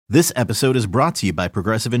This episode is brought to you by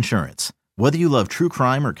Progressive Insurance. Whether you love true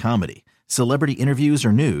crime or comedy, celebrity interviews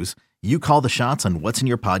or news, you call the shots on what's in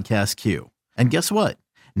your podcast queue. And guess what?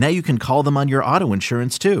 Now you can call them on your auto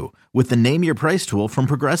insurance too with the Name Your Price tool from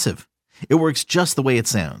Progressive. It works just the way it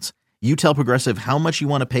sounds. You tell Progressive how much you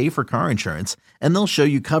want to pay for car insurance, and they'll show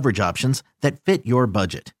you coverage options that fit your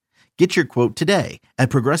budget. Get your quote today at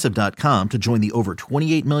Progressive.com to join the over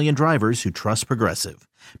 28 million drivers who trust Progressive.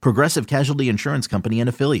 Progressive Casualty Insurance Company and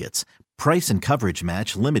Affiliates. Price and coverage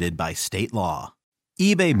match limited by state law.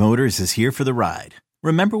 eBay Motors is here for the ride.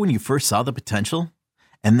 Remember when you first saw the potential?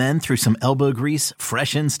 And then through some elbow grease,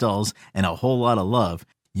 fresh installs, and a whole lot of love,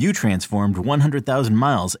 you transformed 100,000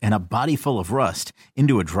 miles and a body full of rust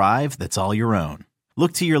into a drive that's all your own.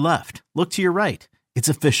 Look to your left. Look to your right. It's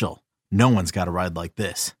official. No one's got a ride like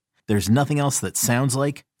this. There's nothing else that sounds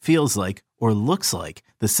like, feels like, or looks like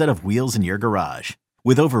the set of wheels in your garage.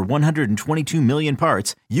 With over 122 million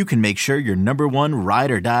parts, you can make sure your number one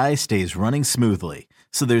ride or die stays running smoothly.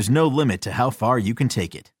 So there's no limit to how far you can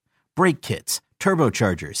take it. Brake kits,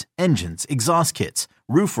 turbochargers, engines, exhaust kits,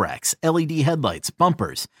 roof racks, LED headlights,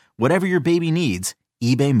 bumpers, whatever your baby needs,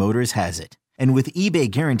 eBay Motors has it. And with eBay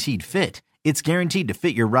Guaranteed Fit, it's guaranteed to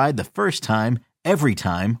fit your ride the first time, every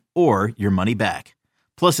time, or your money back.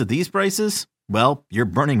 Plus, at these prices, well, you're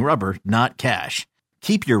burning rubber, not cash.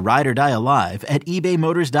 Keep your ride or die alive at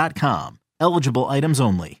ebaymotors.com. Eligible items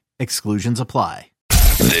only. Exclusions apply.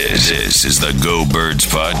 This is the Go Birds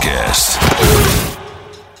Podcast.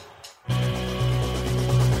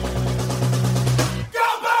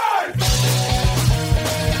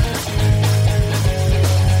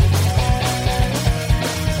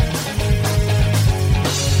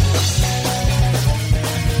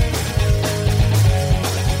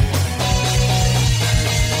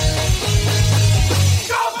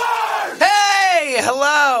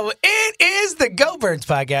 Hello, it is the Go Birds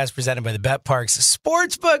Podcast presented by the Bet Parks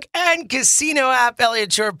Sportsbook and Casino app.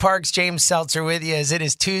 Elliot Shore Parks, James Seltzer with you as it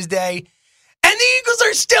is Tuesday, and the Eagles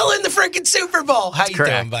are still in the freaking Super Bowl. How you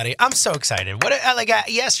doing, buddy? I'm so excited.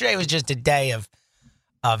 Yesterday was just a day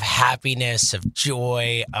of happiness, of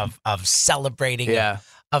joy, of celebrating,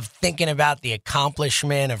 of thinking about the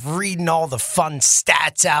accomplishment, of reading all the fun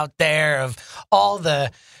stats out there, of all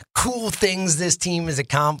the cool things this team has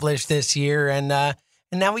accomplished this year. And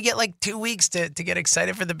now we get like 2 weeks to get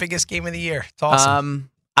excited for the biggest game of the year. It's awesome.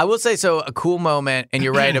 I will say, so a cool moment, and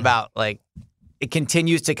you're right about, like, it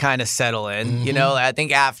continues to kind of settle in. Mm-hmm. You know, I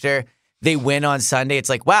think after they win on Sunday, it's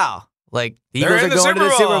like, wow, like, the Eagles are going to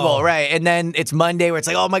the Super Bowl. Right. And then it's Monday where it's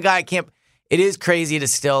like, oh my God, I can't. It is crazy to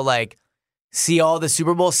still, like, see all the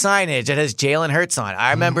Super Bowl signage that has Jalen Hurts on.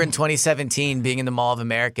 I remember in 2017 being in the Mall of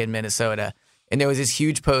America in Minnesota, and there was this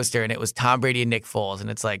huge poster, and it was Tom Brady and Nick Foles, and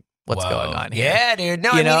it's like, what's going on here? Yeah, dude.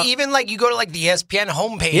 No, I mean, even like you go to like the ESPN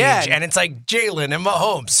homepage, and it's like Jalen and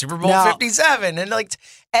Mahomes, Super Bowl 57, and like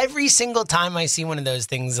every single time I see one of those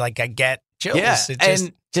things, like I get chills. Yeah,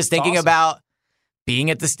 and just thinking about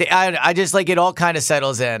being at the state, I just like it all kind of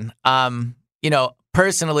settles in. You know,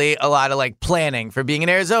 personally, a lot of like planning for being in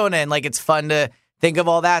Arizona, and like it's fun to think of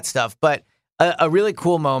all that stuff. But a really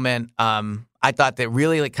cool moment. I thought that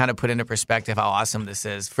really like kind of put into perspective how awesome this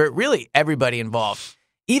is for really everybody involved.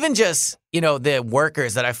 Even just, you know, the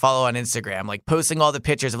workers that I follow on Instagram, like posting all the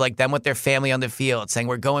pictures of like them with their family on the field saying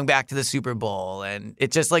we're going back to the Super Bowl. And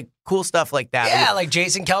it's just like cool stuff like that. Yeah, like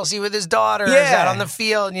Jason Kelsey with his daughter is out on the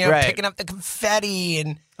field, you know, picking up the confetti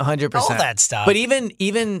and 100%. All that stuff. But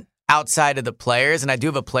even outside of the players, and I do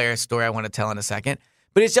have a player story I want to tell in a second,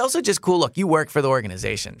 but it's also just cool. Look, you work for the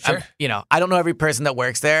organization. Sure. You know, I don't know every person that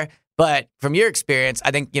works there. But from your experience, I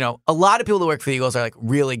think, you know, a lot of people that work for the Eagles are like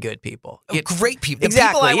really good people. Great people.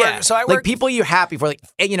 Exactly. People I work, so I work like people you're happy for, like,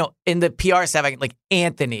 you know, in the PR staff, like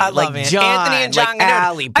Anthony, I love like it. John, Anthony and John like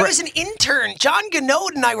Ganode. I was an intern. John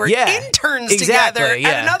Ganode and I were interns together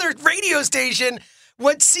at another radio station.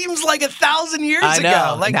 What seems like 1,000 years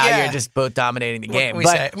ago. Like, now you're just both dominating the game. What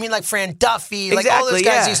can we say? I mean, like Fran Duffy, like all those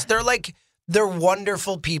guys. They're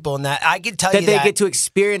wonderful people, and that I could tell you that they get to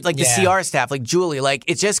experience, like the CR staff, like Julie. Like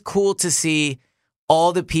it's just cool to see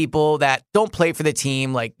all the people that don't play for the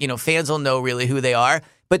team. Like, you know, fans will know really who they are,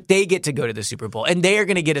 but they get to go to the Super Bowl, and they are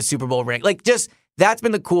going to get a Super Bowl ring. Like, just that's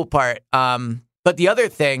been the cool part. But the other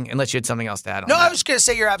thing, unless you had something else to add on. No, that. I was going to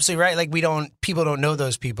say you're absolutely right. Like people don't know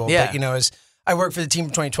those people. Yeah. But, you know, as I worked for the team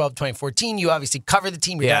from 2012 to 2014, you obviously cover the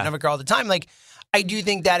team. You're down Never all the time. Like, I do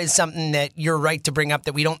think that is something that you're right to bring up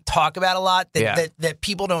that we don't talk about a lot, that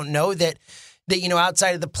people don't know, that you know,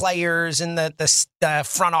 outside of the players and the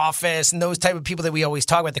front office and those type of people that we always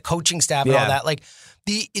talk about, the coaching staff and all that, like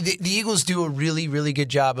the Eagles do a really, really good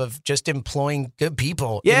job of just employing good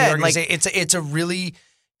people. Yeah, in the organization. It's a really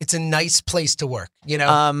It's a nice place to work, you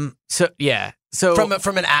know? So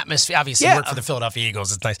from an atmosphere, obviously, work for the Philadelphia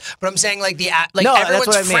Eagles. It's nice, but I'm saying like No, that's everyone's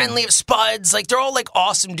what I mean. friendly, spuds. Like they're all like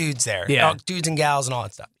awesome dudes there. Yeah. Dudes and gals and all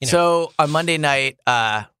that stuff. You know? So on Monday night,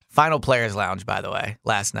 final players lounge, by the way,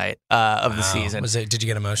 last night of the season. Did you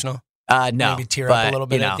get emotional? No, Maybe tear up a little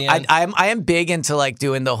bit at the end. I am big into like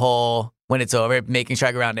doing the whole when it's over, making sure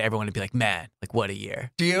I go around to everyone and be like, man, like what a year.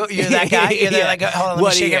 You're that guy? You're there like, hold on,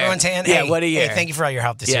 let me shake everyone's hand. Yeah, hey, what a year. Hey, thank you for all your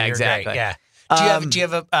help this year. You're exactly. great. Yeah. Do you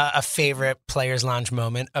have a favorite players lounge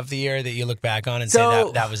moment of the year that you look back on and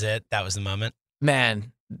say that was it? That was the moment?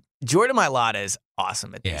 Man, Jordan Mailata is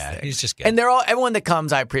awesome at these things. He's just good. And everyone that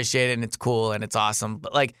comes, I appreciate it and it's cool and it's awesome.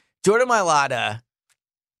 But like Jordan Mailata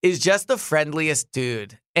is just the friendliest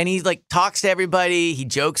dude. And he like talks to everybody, he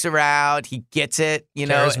jokes around, he gets it, you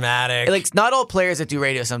know. Charismatic. Like not all players that do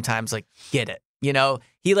radio sometimes like get it. You know,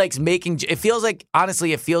 he likes it feels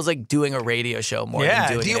like doing a radio show more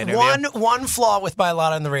than doing an interview. One flaw with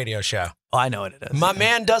Mailata in the radio show. Oh, I know what it is. My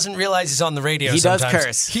man doesn't realize he's on the radio. He sometimes. does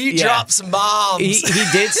curse. He drops some bombs. He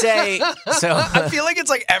did say so. I feel like it's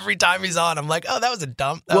like every time he's on, I'm like, oh, that was a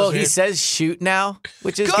dump. He says shoot now,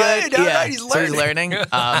 which is good. All yeah, right, he's learning. So he's learning.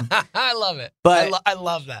 I love it. But I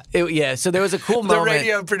love that. So there was a cool The moment.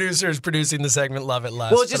 radio producers producing the segment love it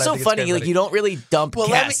less. Well, it's just so funny. Like you don't really dump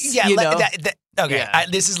guests. Okay,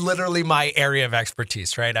 this is literally my area of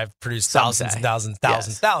expertise, right? I've produced thousands and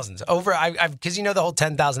thousands. Over, because you know the whole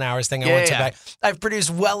 10,000 hours thing I went to back. I've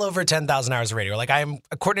produced well over 10,000 hours of radio. Like I am,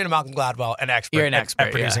 according to Malcolm Gladwell, an expert. You're an expert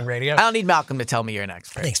at producing radio. I don't need Malcolm to tell me you're an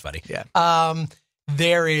expert. Thanks, buddy. Yeah.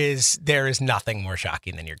 There is nothing more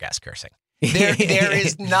shocking than your guest cursing. There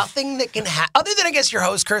is nothing that can happen other than I guess your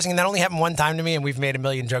host cursing, and that only happened one time to me, and we've made a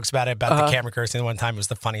million jokes about it. About the camera cursing, the one time was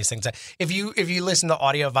the funniest thing. If you listen to the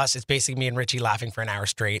audio of us, it's basically me and Richie laughing for an hour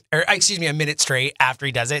straight, or excuse me, a minute straight after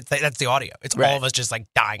he does it. That's the audio. It's all of us just like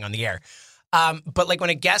dying on the air. But like when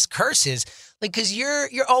a guest curses, like because you're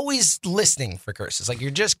always listening for curses, like you're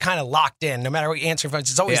just kind of locked in. No matter what you answer phones,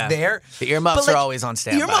 it's always there. The earmuffs are always on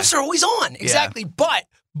standby. The earmuffs are always on, exactly. Yeah.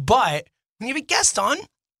 But when you have a guest on,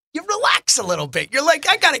 you relax a little bit. You're like,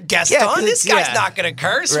 I got a guest on. This guy's not going to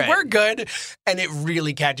curse. Right. We're good. And it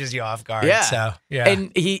really catches you off guard. Yeah. So, yeah.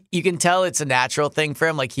 And you can tell it's a natural thing for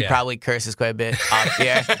him. Like he probably curses quite a bit off the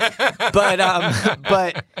air.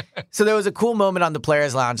 But so there was a cool moment on the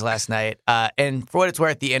Players Lounge last night. And for what it's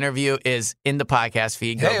worth, the interview is in the podcast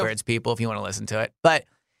feed. Go Birds, people, if you want to listen to it. But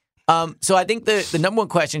so I think the number one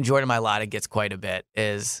question Jordan Mailata gets quite a bit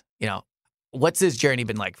is, you know, what's this journey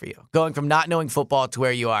been like for you? Going from not knowing football to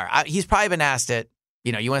where you are. He's probably been asked it,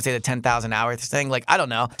 you know, you want to say the 10,000 hours thing? Like, I don't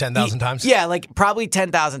know. 10,000 times? Yeah, like probably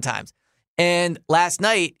 10,000 times. And last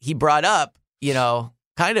night he brought up, you know,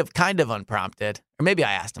 kind of unprompted, or maybe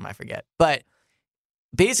I asked him, I forget. But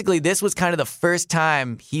basically this was kind of the first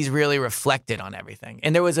time he's really reflected on everything.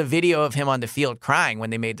 And there was a video of him on the field crying when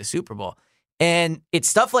they made the Super Bowl. And it's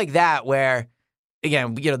stuff like that where,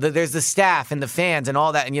 again, you know, there's the staff and the fans and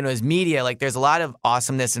all that, and, you know, his media, like there's a lot of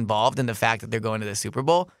awesomeness involved in the fact that they're going to the Super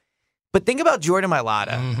Bowl. But think about Jordan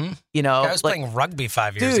Mailata, you know. I was playing rugby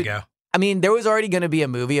 5 years ago. I mean, there was already going to be a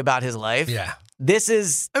movie about his life. Yeah. This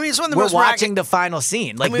is, I mean, it's one of the we're most watching the final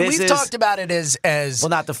scene. Like, I mean, we've talked about it as well,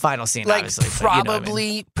 not the final scene, like obviously. Probably, but you know what I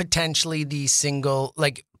mean. potentially the single,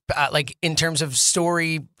 like in terms of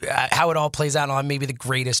story, how it all plays out on maybe the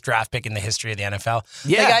greatest draft pick in the history of the NFL.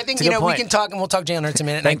 Yeah, like, I think, it's a you good know, we point. can talk, and we'll talk Jalen Hurts in a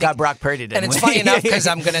minute. Thank God Brock Purdy did. And it's funny enough because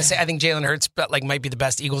I'm going to say I think Jalen Hurts like might be the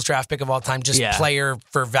best Eagles draft pick of all time, just player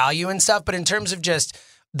for value and stuff. But in terms of just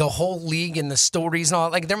the whole league and the stories and all,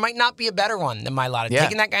 like there might not be a better one than Mailata.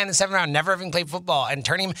 Taking that guy in the 7th round, never having played football, and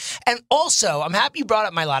turning him. And also, I'm happy you brought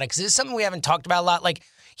up Mailata because this is something we haven't talked about a lot. Like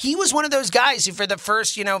he was one of those guys who, for the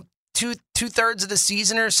first, you know, two-thirds of the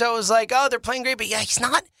season or so, was like, oh, they're playing great, but he's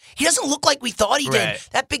not. He doesn't look like we thought he did.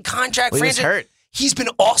 That big contract franchise. He was hurt. He's been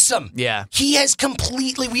awesome. Yeah. He has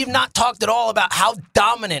completely, we have not talked at all about how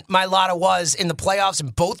dominant Mailata was in the playoffs, in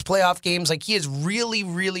both playoff games. Like, he has really,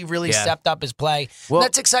 really, really stepped up his play. Well,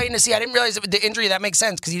 that's exciting to see. I didn't realize that with the injury, that makes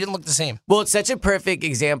sense because he didn't look the same. Well, it's such a perfect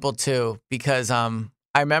example, too, because I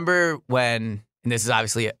remember when, and this is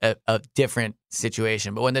obviously a different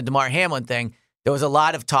situation, but when the Damar Hamlin thing, there was a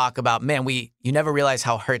lot of talk about, man, you never realize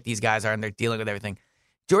how hurt these guys are and they're dealing with everything.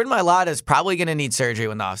 Jordan Mailata is probably going to need surgery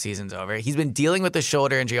when the offseason's over. He's been dealing with the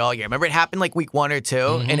shoulder injury all year. Remember, it happened like week 1 or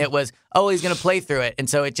 2, and it was, he's going to play through it. And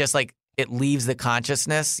so it just like, it leaves the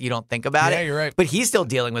consciousness. You don't think about it. Yeah, you're right. But he's still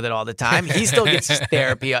dealing with it all the time. He still gets his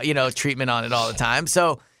therapy, treatment on it all the time.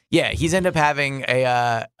 So, yeah, he's ended up having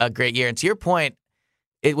a great year. And to your point,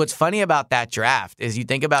 what's funny about that draft is you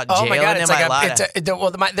think about Jalen and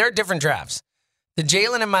Mailata. There are different drafts. The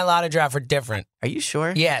Jalen and Mailata draft were different. Are you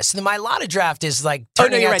sure? Yeah, so the Mailata draft is like Oh, no,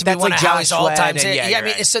 turning you're out right. to be That's one like of Howie's Josh all-time. Sweat and- yeah, I you're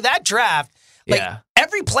mean, right. so that draft, like Yeah.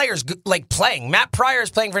 every player's like playing. Matt Pryor is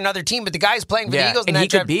playing for another team, but the guy's playing for the Eagles. And in he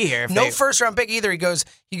that draft. could be here. If No they, first-round pick either. He goes.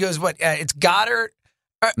 What? It's Goddard.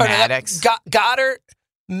 Maddox. Goddard.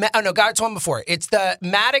 Goddard's one before. It's the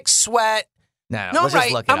Maddox, Sweat. No, No, let's I'm just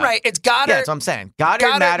right. look it I'm up. right. It's Goddard. Yeah, that's what I'm saying. Goddard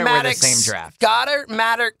and Maddox were the same draft. Goddard,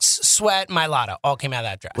 Maddox, Sweat, Mailata all came out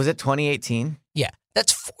of that draft. Was it 2018? Yeah.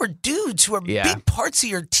 That's 4 dudes who are big parts of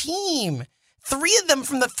your team. 3 of them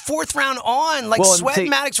from the 4th round on. Like Sweat and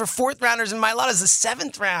Maddox were 4th rounders, and Mailata's the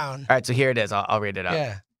 7th round. All right, so here it is. I'll read it up.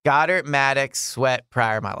 Yeah. Goddard, Maddox, Sweat,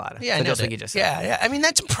 Pryor, Mailata. Yeah, so I know just that. like you just said. Yeah. I mean,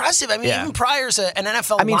 that's impressive. I mean, even Pryor's an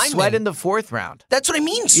NFL I mean, lineman. Sweat in the 4th round. That's what I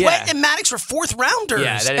mean. Sweat and Maddox were 4th rounders.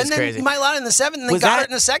 Yeah, that is and then crazy. Mailata in the 7th, and then Goddard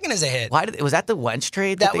in the 2nd is a hit. Was that the Wentz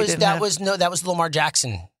trade? That was the Lamar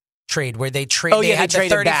Jackson trade where they traded. They had the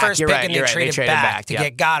traded 31st back. pick Right, and they right. traded back to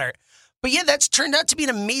get Goddard. But yeah, that's turned out to be an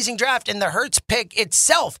amazing draft, and the Hurts pick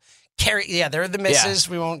itself. There are the misses.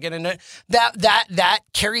 We won't get into it. That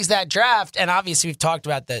carries that draft, and obviously we've talked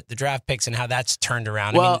about the draft picks and how that's turned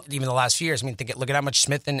around. Well, I mean, even the last few years. I mean, look at how much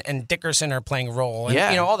Smith and Dickerson are playing a role,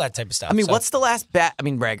 and all that type of stuff. I mean, what's the last bet? I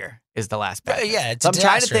mean, Rager is the last bet. It's so I'm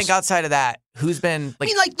trying to disastrous. think outside of that. Who's been? Like,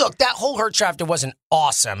 I mean, look, that whole Hurts draft, it wasn't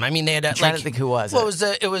awesome. I mean, they had I'm trying to think who was. Well,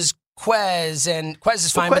 it was Quez, and Quez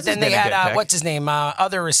is fine, but then they had what's his name,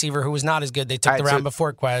 other receiver who was not as good. They took the round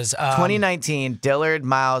before Quez. 2019, Dillard,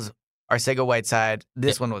 Miles, Arcega-Whiteside.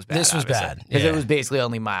 This one was bad. This was bad because it was basically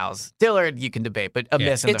only Miles. Dillard, you can debate, but a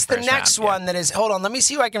miss in the first first round. It's the next one that is. Hold on, let me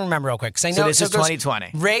see if I can remember real quick. Because I know so this is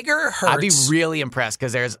 2020. Rager Hurts. I'd be really impressed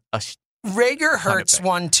because there's a Rager Hurts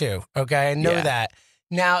 1-2. Okay, I know that.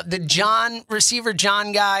 Now the receiver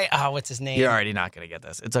John guy. Oh, what's his name? You're already not going to get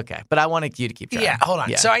this. It's okay, but I wanted you to keep track. Yeah, hold on.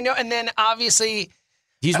 Yeah. So I know, and then obviously.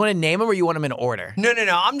 Do you just want to name them or you want them in order? No.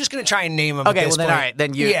 I'm just going to try and name them. Okay, well then, point. all right.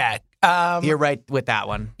 Then you. Yeah. You're right with that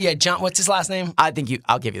one. Yeah, John. What's his last name? I'll give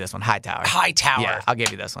you this one. Hightower. Yeah, I'll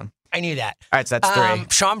give you this one. I knew that. All right, so that's 3.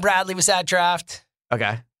 Sean Bradley was that draft.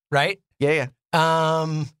 Okay. Right? Yeah.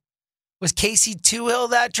 Was Casey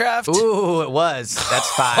Toohill that draft? Ooh, it was. That's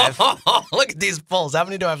 5. Look at these polls. How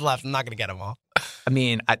many do I have left? I'm not going to get them all. I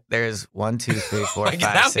mean, there's 1, 2, 3, 4,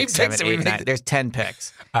 5, 6, 7, 8, 9. There's 10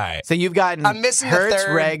 picks. All right. So you've gotten I'm missing Hurts, the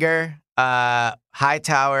third. Rager,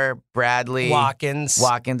 Hightower, Bradley. Watkins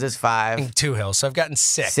is 5. and Toohill. So I've gotten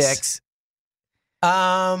 6. 6.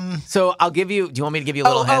 So I'll give you. Do you want me to give you a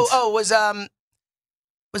little hint?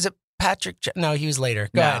 Was it Patrick? No, he was later.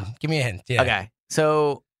 Go ahead. Give me a hint. Yeah. Okay.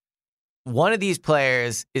 So one of these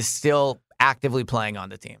players is still actively playing on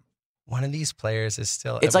the team. One of these players is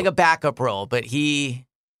still. It's like a backup role, but like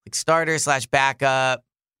starter / backup.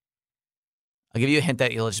 I'll give you a hint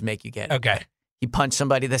that it'll just make you get it. Okay. He punched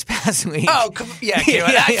somebody this past week. Oh, yeah.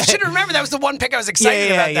 I should remember that was the one pick I was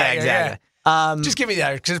excited about that year. Exactly. Just give me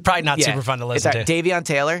that because it's probably not super fun to listen to. Davion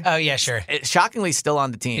Taylor. Oh, yeah, sure. Shockingly still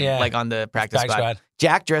on the team, like on the practice squad.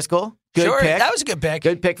 Jack Driscoll. Good pick. That was a good pick.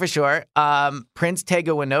 Good pick for sure. Prince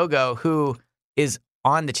Tega Winogo, who is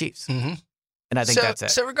on the Chiefs. Mm-hmm. And I think that's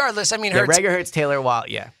it. So regardless, I mean, Rager, Hurts, Taylor,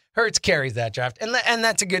 Hurts carries that draft. And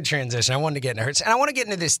that's a good transition. I wanted to get into Hurts. And I want to get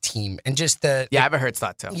into this team and just I have a Hurts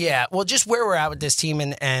thought too. Yeah, well, just where we're at with this team.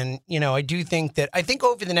 And I do think that,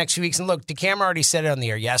 over the next few weeks, and look, DeCam already said it on the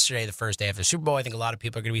air yesterday, the first day after the Super Bowl. I think a lot of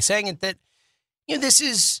people are going to be saying it that,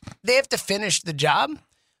 they have to finish the job.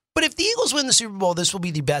 But if the Eagles win the Super Bowl, this will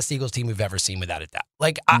be the best Eagles team we've ever seen, without a doubt.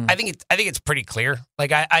 Like, I think it's pretty clear.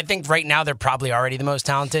 Like, I think right now they're probably already the most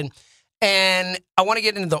talented. And I want to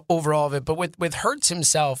get into the overall of it, but with Hurts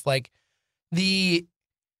himself, like the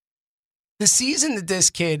season that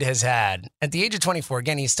this kid has had at the age of 24,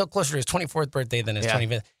 again, he's still closer to his 24th birthday than his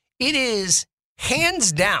 25th. It is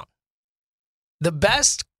hands down the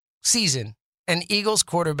best season an Eagles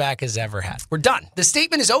quarterback has ever had. We're done. The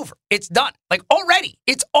statement is over. It's done. Like already.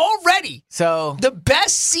 It's already the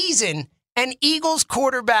best season an Eagles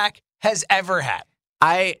quarterback has ever had.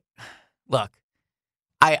 I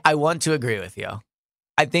want to agree with you.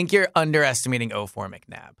 I think you're underestimating 04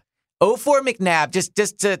 McNabb. 04 McNabb,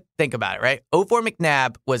 just to think about it, right? 04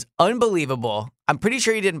 McNabb was unbelievable. I'm pretty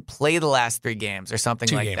sure he didn't play the last 3 games or something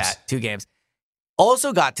that. 2 games.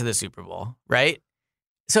 Also got to the Super Bowl, right?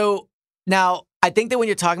 So now I think that when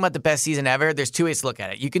you're talking about the best season ever, there's 2 ways to look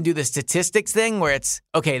at it. You can do the statistics thing where it's,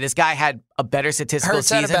 okay, this guy had a better statistical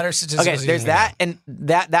season. Hurts had a better statistical season. There's that, and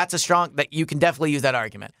that's a strong, that you can definitely use that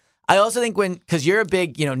argument. I also think because you're a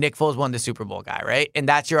big, Nick Foles won the Super Bowl guy, right? And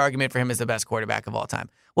that's your argument for him as the best quarterback of all time.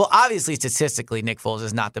 Well, obviously, statistically, Nick Foles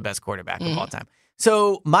is not the best quarterback of all time.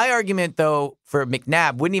 So my argument, though, for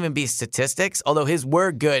McNabb wouldn't even be statistics, although his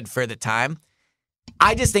were good for the time.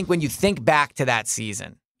 I just think when you think back to that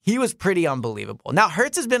season, he was pretty unbelievable. Now,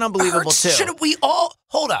 Hurts has been unbelievable, too. Shouldn't we all...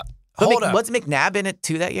 Hold up. Was McNabb in it,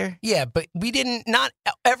 too, that year? Yeah, but not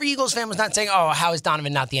every Eagles fan was not saying, oh, how is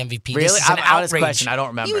Donovan not the MVP? Really? This is an outrage. Question. I don't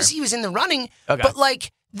remember. He was in the running, okay. But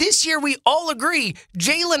like... This year, we all agree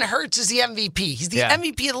Jalen Hurts is the MVP. He's the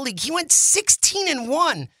MVP of the league. He went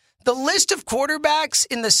 16-1. The list of quarterbacks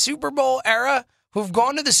in the Super Bowl era who've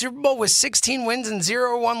gone to the Super Bowl with 16 wins and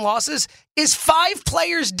 0-1 losses is 5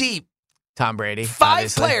 players deep. Tom Brady. 5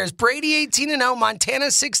 obviously. players. Brady 18-0, Montana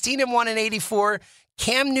 16-1 in '84.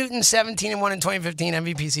 Cam Newton 17-1 in 2015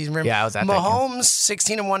 MVP season. Remember? Yeah, I was at Mahomes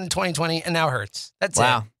 16-1 in 2020, and now Hurts. That's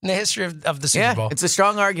it in the history of the Super Bowl. It's a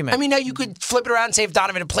strong argument. I mean, now you could flip it around and say if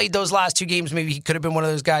Donovan had played those last 2 games, maybe he could have been one of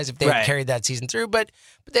those guys if they had carried that season through. But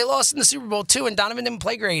they lost in the Super Bowl too, and Donovan didn't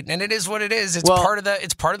play great. And it is what it is. It's part of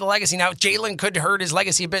the legacy. Now Jalen could hurt his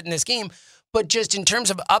legacy a bit in this game. But just in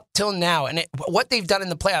terms of up till now and what they've done in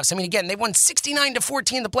the playoffs, I mean, again, they won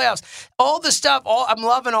 69-14 in the playoffs. All the stuff, I'm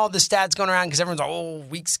loving all the stats going around because everyone's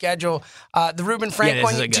like, weak schedule. The Reuben Frank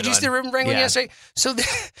one. Did you see the Reuben Frank one yesterday? So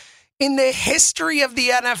in the history of the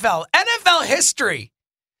NFL history,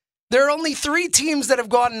 there are only 3 teams that have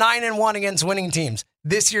gone 9-1 against winning teams.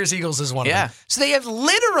 This year's Eagles is one of them. So they have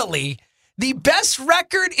literally the best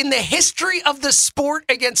record in the history of the sport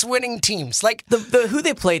against winning teams. Like the who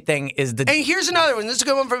they play thing is the... And here's another one. This is a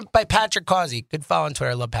good one by Patrick Causey. Good follow on Twitter.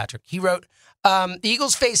 I love Patrick. He wrote, the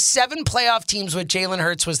Eagles faced 7 playoff teams with Jalen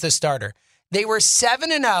Hurts was the starter. They were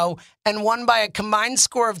 7-0 and won by a combined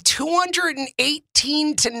score of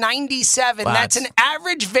 218-97. Wow. That's an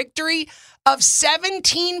average victory of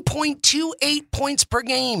 17.28 points per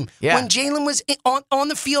game when Jalen was on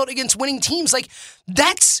the field against winning teams. Like,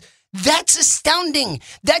 that's astounding.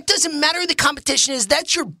 That doesn't matter who the competition is.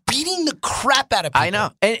 That's you're beating the crap out of people. I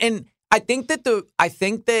know. And I think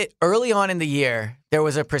that early on in the year, there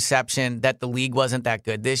was a perception that the league wasn't that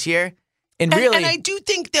good this year. And I do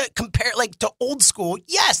think that compare to old school,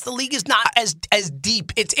 yes, the league is not as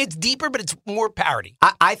deep. It's deeper, but it's more parity.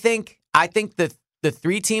 I think the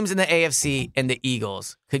 3 teams in the AFC and the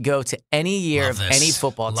Eagles could go to any year of any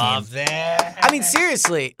football team. Love that. I mean,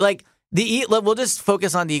 seriously, we'll just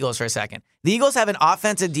focus on the Eagles for a second. The Eagles have an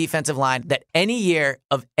offensive defensive line that any year,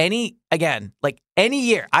 I don't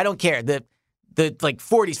care, the 40s,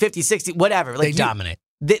 50s, 60s, whatever. They dominate.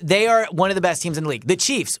 They are one of the best teams in the league. The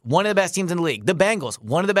Chiefs, one of the best teams in the league. The Bengals,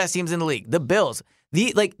 one of the best teams in the league. The Bills.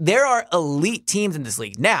 There are elite teams in this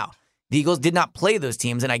league. Now, the Eagles did not play those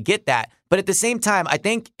teams, and I get that. But at the same time, I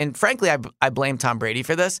think, and frankly, I blame Tom Brady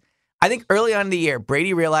for this. I think early on in the year,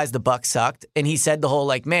 Brady realized the Bucs sucked, and he said the whole,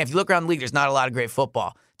 man, if you look around the league, there's not a lot of great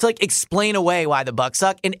football. To, explain away why the Bucs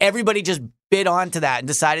suck, and everybody just bit onto that and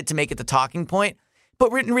decided to make it the talking point.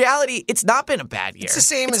 But in reality, it's not been a bad year. It's the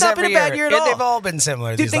same as every every year. It's not been a bad year at all. They've all been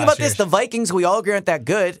similar. Dude, think about this. The Vikings, we all agree aren't that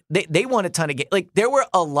good. They won a ton of games. There were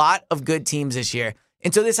a lot of good teams this year.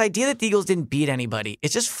 And so this idea that the Eagles didn't beat anybody,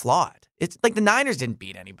 it's just flawed. It's like the Niners didn't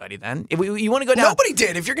beat anybody then. If you want to go down... Nobody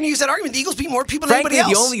did. If you're going to use that argument, the Eagles beat more people than anybody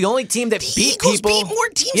else. The only team that beat people... The Eagles beat more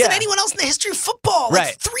teams than anyone else in the history of football.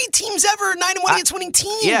 Right. 3 teams ever, 9-1 against winning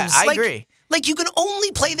teams. Yeah, I agree. You can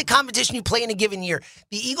only play the competition you play in a given year.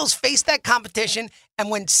 The Eagles faced that competition and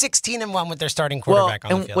went 16-1 with their starting quarterback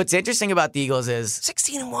on the field. What's interesting about the Eagles is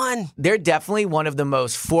 16-1. They're definitely one of the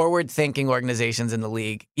most forward-thinking organizations in the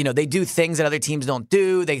league. They do things that other teams don't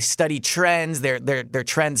do. They study trends. They're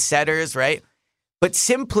trend setters, right? But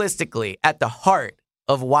simplistically, at the heart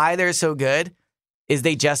of why they're so good is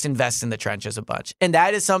they just invest in the trenches a bunch. And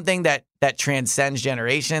that is something that transcends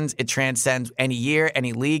generations. It transcends any year,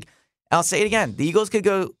 any league. I'll say it again. The Eagles could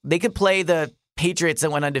play the Patriots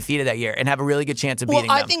that went undefeated that year and have a really good chance of beating them.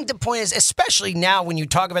 Well, I think the point is, especially now when you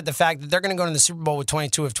talk about the fact that they're going to go to the Super Bowl with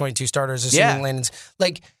 22 of 22 starters, assuming Landon's,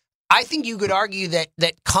 I think you could argue that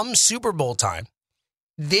come Super Bowl time,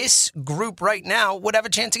 this group right now would have a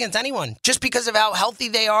chance against anyone just because of how healthy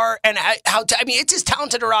they are and it's as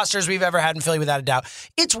talented a roster as we've ever had in Philly without a doubt.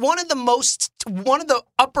 It's one of the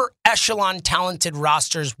upper echelon talented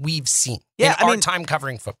rosters we've seen in our time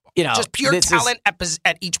covering football. Just pure talent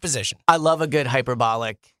at each position. I love a good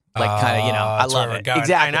hyperbolic, I love it.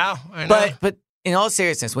 Exactly. I know. But in all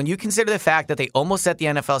seriousness, when you consider the fact that they almost set the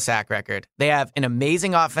NFL sack record, they have an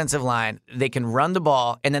amazing offensive line, they can run the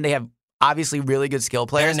ball, and then they have obviously really good skill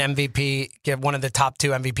players. And MVP, get one of the top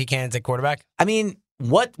 2 MVP candidates at quarterback. I mean,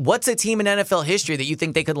 what's a team in NFL history that you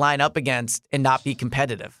think they could line up against and not be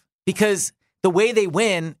competitive? Because the way they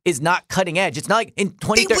win is not cutting edge. It's not like in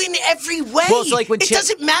 2013. They win every way. Well, so when it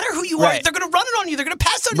doesn't matter who you are. They're going to run it on you. They're going to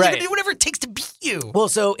pass on you. They're going to do whatever it takes to beat you. Well,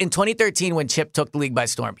 so in 2013 when Chip took the league by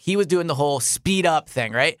storm, he was doing the whole speed up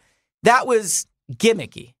thing, right? That was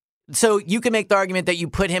gimmicky. So you can make the argument that you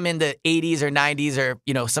put him in the 80s or 90s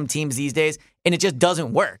or, some teams these days, and it just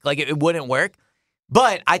doesn't work. Like, it wouldn't work.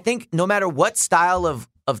 But I think no matter what style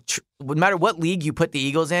no matter what league you put the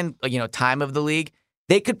Eagles in, time of the league,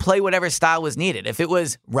 they could play whatever style was needed. If it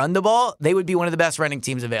was run the ball, they would be one of the best running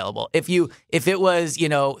teams available. If it was,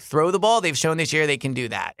 throw the ball, they've shown this year they can do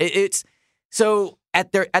that. It's so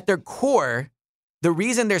at their core, the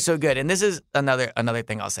reason they're so good, and this is another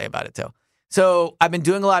thing I'll say about it too. So I've been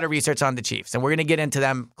doing a lot of research on the Chiefs, and we're going to get into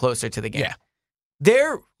them closer to the game. Yeah.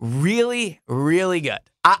 They're really, really good.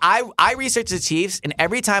 I research the Chiefs, and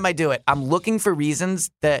every time I do it, I'm looking for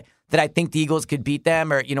reasons that I think the Eagles could beat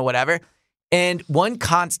them or, whatever. And one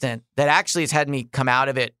constant that actually has had me come out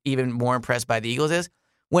of it even more impressed by the Eagles is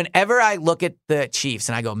whenever I look at the Chiefs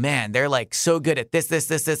and I go, man, they're like so good at this,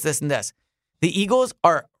 and this. The Eagles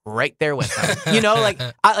are right there with them. And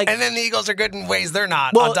then the Eagles are good in ways they're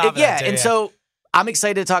not. Well, on top of that too, so I'm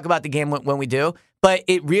excited to talk about the game when we do. But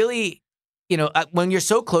it really, when you're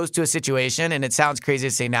so close to a situation, and it sounds crazy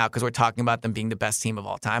to say now because we're talking about them being the best team of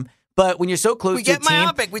all time. But when you're so close to a team,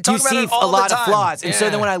 you see a lot of flaws. And so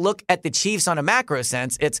then when I look at the Chiefs on a macro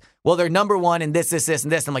sense, it's, well, they're number one in this,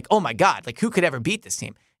 and this. I'm like, oh my God, like who could ever beat this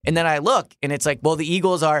team? And then I look and it's like, well, the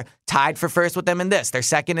Eagles are tied for first with them in this. They're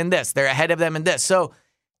second in this. They're ahead of them in this. So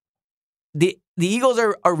the Eagles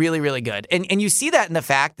are really, really good. And you see that in the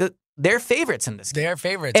fact that they're favorites in this game. They are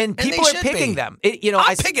favorites. And people are picking them.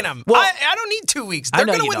 I'm picking them. Well, I don't need 2 weeks. They're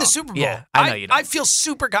going to win the Super Bowl. Yeah, I know you don't. I feel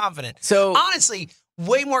super confident. So honestly,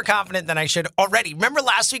 way more confident than I should already. Remember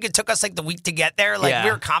last week it took us like the week to get there? Like we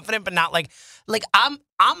were confident, but not like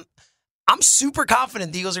I'm super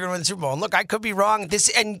confident the Eagles are going to win the Super Bowl. And look, I could be wrong.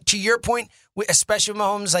 And to your point, especially with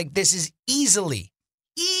Mahomes, like this is easily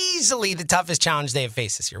the toughest challenge they have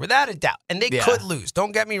faced this year, without a doubt. And they could lose.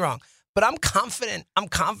 Don't get me wrong. But I'm confident. I'm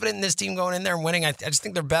confident in this team going in there and winning. I just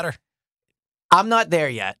think they're better. I'm not there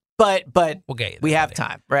yet, but we'll get you there, we have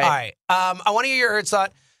time, right? All right. I want to hear your Hurts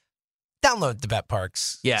thought. Download the Bet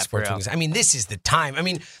Parks Sports Wings. I mean, this is the time. I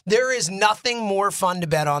mean, there is nothing more fun to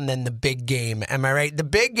bet on than the big game. Am I right? The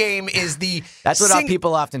big game is the... That's what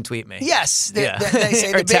people often tweet me. Yes. They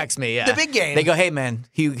say or text me, The big game. They go, hey, man,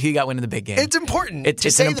 who got winning the big game? It's important.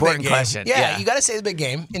 It's an important question. Yeah, you got to say the big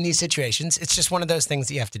game in these situations. It's just one of those things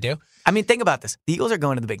that you have to do. I mean, think about this. The Eagles are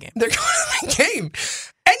going to the big game. They're going to the big game.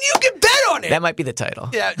 And you can bet on it. That might be the title.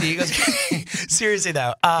 Yeah, the Eagles. Seriously,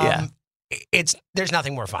 though. There's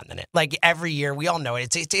nothing more fun than it. Like every year, we all know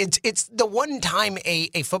it. It's the one time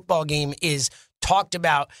a football game is talked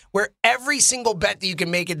about where every single bet that you can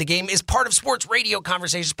make at the game is part of sports radio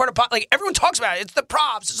conversations, part of like everyone talks about it. It's the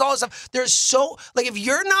props, it's all this stuff. There's so like if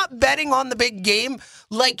you're not betting on the big game,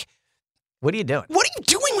 like what are you doing? What are you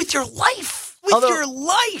doing with your life?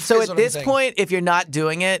 So at this point, if you're not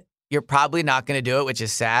doing it, you're probably not going to do it, which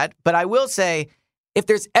is sad. But I will say, if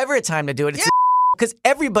there's ever a time to do it, it's because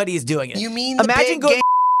everybody's doing it. You mean the big game?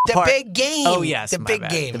 The big game. Oh, yes. The big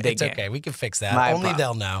game. It's okay. We can fix that. Only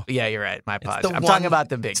they'll know. Yeah, you're right. My apologies. I'm talking about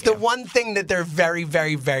the big game. It's the one thing that they're very,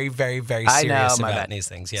 very, very, very, very serious about in these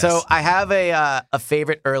things. Yes. So I have a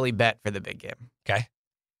favorite early bet for the big game. Okay.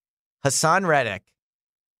 Hassan Reddick,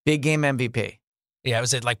 big game MVP. Yeah,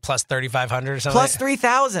 was it like plus 3,500 or something? Plus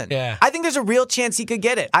 3,000. Yeah. I think there's a real chance he could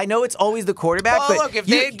get it. I know it's always the quarterback, but look, if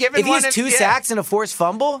he has two sacks and a forced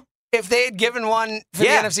fumble... If they had given one for the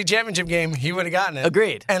NFC Championship game, he would have gotten it.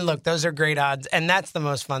 Agreed. And look, those are great odds. And that's the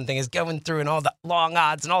most fun thing is going through and all the long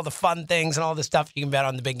odds and all the fun things and all the stuff you can bet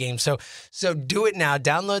on the big game. So do it now.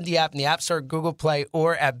 Download the app in the App Store, Google Play,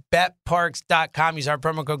 or at betparks.com. Use our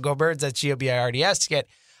promo code GoBirds. That's GOBIRDS to get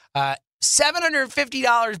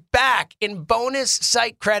 $750 back in bonus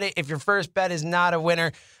site credit if your first bet is not a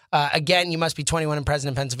winner. Again, you must be 21 and present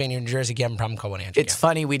in Pennsylvania and New Jersey. Give them problem code 1-800. It's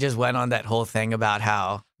funny. We just went on that whole thing about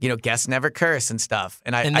how, guests never curse and stuff.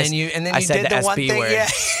 And then you did the one SB thing. word. Yeah,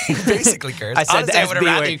 you basically cursed. I said honestly, the I would have SB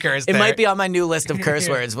rather word. you cursed It there. might be on my new list of curse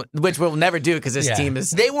words, which we'll never do because this team is.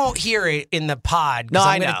 They won't hear it in the pod. No,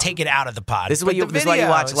 I'm going to take it out of the pod. This is what you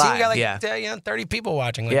watch live. You got 30 people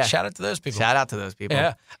watching. Shout out to those people. Shout out to those people.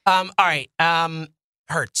 Yeah. All right.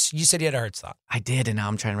 Hurts. You said you had a Hurts thought. I did, and now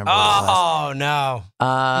I'm trying to remember what it was. Oh, no.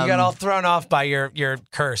 You got all thrown off by your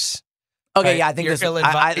curse. Okay, yeah, I think your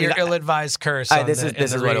ill-advised curse. This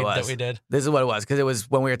is what it was. That we did. This is what it was because it was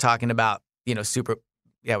when we were talking about super.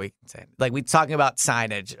 Yeah, we can say it. Like we talking about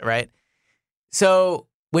signage, right? So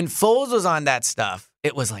when Foles was on that stuff,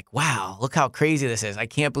 it was like, wow, look how crazy this is. I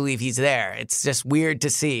can't believe he's there. It's just weird to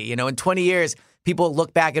see. In 20 years, people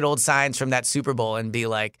look back at old signs from that Super Bowl and be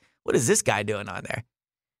like, what is this guy doing on there?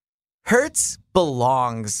 Hurts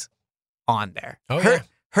belongs on there. Oh, yeah.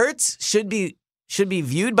 Hurts should be should be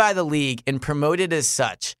viewed by the league and promoted as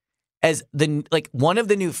such, as one of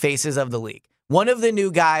the new faces of the league. One of the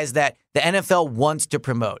new guys that the NFL wants to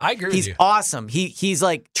promote. I agree with you. He's awesome. He's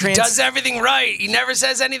like he does everything right. He never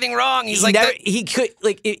says anything wrong. He's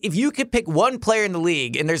if you could pick one player in the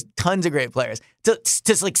league, and there's tons of great players, to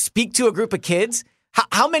like speak to a group of kids.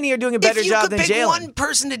 How many are doing a better job than Jalen? If you could pick one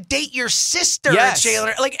person to date your sister, yes.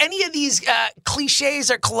 Jalen, like any of these cliches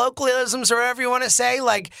or colloquialisms or whatever you want to say,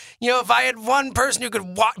 like, if I had one person who could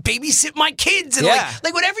babysit my kids and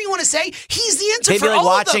like whatever you want to say, he's the answer for all of them.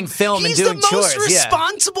 Watching film he's and doing chores. He's the most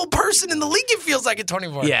responsible person in the league, it feels like, at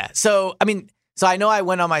 24. Yeah. So I know I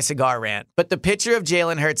went on my cigar rant, but the picture of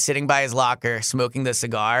Jalen Hurts sitting by his locker smoking the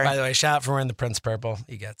cigar. By the way, shout out for wearing the Prince Purple.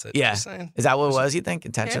 He gets it. Yeah. Is that what it was, you think?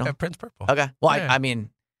 Intentional? Yeah, Prince Purple. Okay. Well, yeah.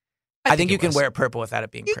 I think you can wear purple without it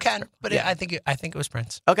being you Prince. You can, Purple. but yeah. I think it was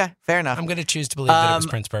Prince. Okay, fair enough. I'm going to choose to believe that it was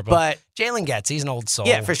Prince Purple. But Jalen gets he's an old soul.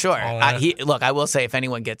 Yeah, for sure. I will say, if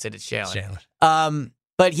anyone gets it, it's Jalen.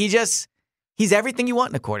 But he's everything you want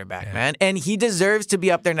in a quarterback, man. And he deserves to be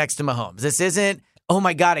up there next to Mahomes. This isn't, oh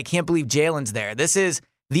my God, I can't believe Jalen's there.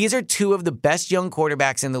 These are two of the best young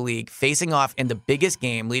quarterbacks in the league facing off in the biggest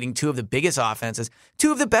game, leading two of the biggest offenses,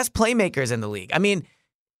 two of the best playmakers in the league. I mean,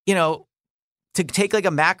 to take like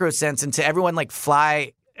a macro sense and to everyone like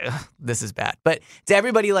fly, this is bad, but to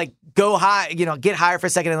everybody like go high, get higher for a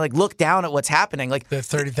second and like look down at what's happening. Like the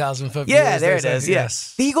 30,000 foot. Yeah, there it is.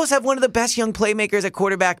 Yes. The Eagles have one of the best young playmakers at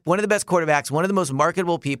quarterback, one of the best quarterbacks, one of the most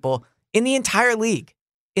marketable people in the entire league.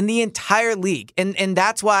 And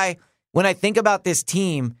that's why when I think about this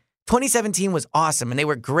team, 2017 was awesome and they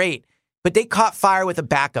were great, but they caught fire with a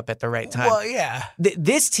backup at the right time. Well, yeah.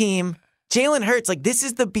 This team, Jalen Hurts, like this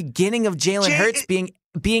is the beginning of Jalen Hurts being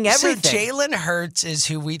everything. So Jalen Hurts is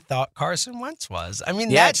who we thought Carson Wentz was. I mean,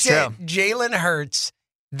 that's it. True. Jalen Hurts.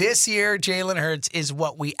 This year, Jalen Hurts is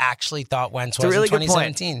what we actually thought Wentz was really in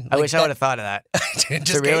 2017. I wish I would have thought of that.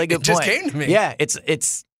 It's a really good point. Just came to me. Yeah,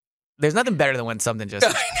 it's there's nothing better than when something just.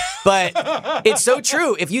 But it's so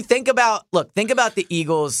true. If you think about the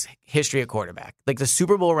Eagles' history of quarterback, like the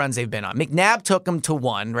Super Bowl runs they've been on. McNabb took them to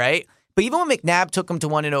one, right? But even when McNabb took him to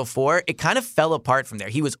 1 in 2004, it kind of fell apart from there.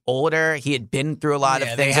 He was older. He had been through a lot of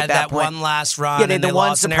things. They had at that point. One last run. Yeah, they had the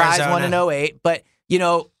one surprise in 1 in 2008. But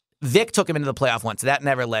Vic took him into the playoff once, so that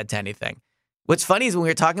never led to anything. What's funny is when we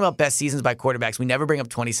were talking about best seasons by quarterbacks, we never bring up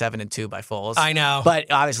 27-2 by Foles. I know,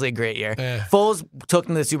 but obviously a great year. Yeah. Foles took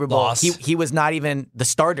him to the Super Bowl. Loss. He was not even the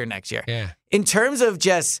starter next year. Yeah. In terms of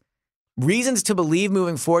just reasons to believe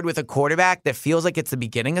moving forward with a quarterback that feels like it's the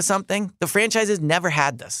beginning of something, the franchise has never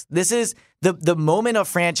had this. This is the moment of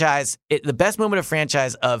franchise, the best moment of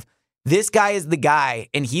franchise of this guy is the guy,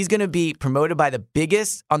 and he's going to be promoted by on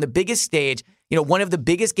the biggest stage, one of the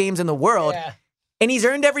biggest games in the world, and he's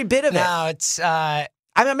earned every bit of it. No, it's... I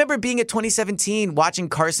remember being at 2017, watching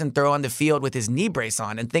Carson throw on the field with his knee brace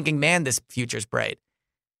on and thinking, man, this future's bright.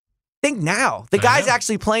 Think now. The guy's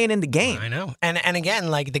actually playing in the game. I know. And again,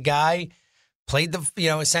 like the guy played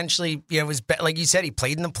essentially, was like you said, he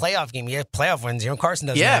played in the playoff game. He had playoff wins. Carson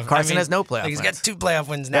doesn't have. Carson has no playoff wins. He's got 2 playoff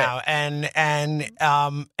wins now. Right. And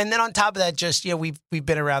then on top of that, just, we've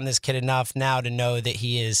been around this kid enough now to know that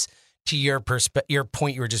he is, to your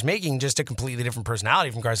point you were just making, just a completely different personality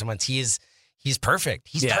from Carson Wentz. He's perfect.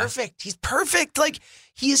 He's perfect. He's perfect. Like,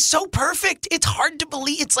 he is so perfect. It's hard to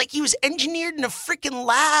believe. It's like he was engineered in a freaking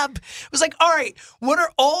lab. It was like, all right, what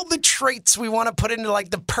are all the traits we want to put into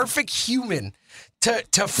like the perfect human to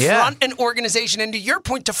front an organization, and to your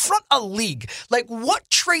point, to front a league? Like, what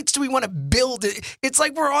traits do we want to build? It's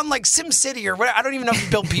like we're on like Sim City or whatever. I don't even know if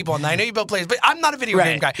you build people on that. I know you build players, but I'm not a video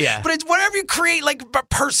game guy. Yeah. But it's whatever you create, like a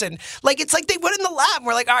person. Like, it's like they went in the lab and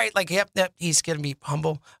we're like, all right, like, yep, he's going to be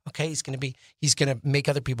humble. Okay, he's going to make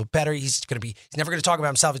other people better. He's never going to talk about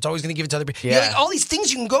himself. It's always going to give it to other people. Yeah. Like all these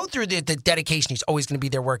things you can go through, the dedication. He's always going to be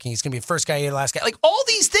there working. He's going to be the first guy and the last guy. Like all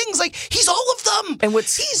these things, like he's all of them. And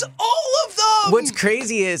he's all of them. What's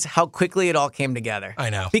crazy is how quickly it all came together. I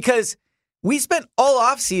know. Because we spent all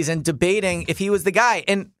offseason debating if he was the guy.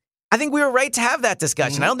 And I think we were right to have that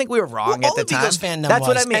discussion. I don't think we were wrong at the time. Eagles fandom That's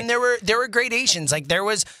what I mean. And there were gradations. Like there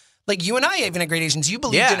was... Like, you and I even had gradations. You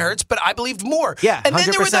believed in Hurts, but I believed more. Yeah, and then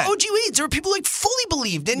 100%. there were the OG weeds. There were people like fully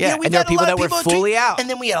believed. And, and there were people that were fully out. And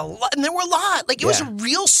then we had there were a lot. Like, it was a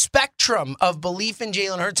real spectrum of belief in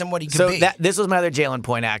Jalen Hurts and what he could be. So this was my other Jalen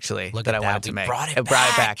point, actually, that I wanted to make. Brought it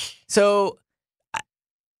back. So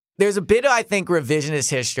there's a bit of, I think,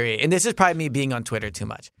 revisionist history. And this is probably me being on Twitter too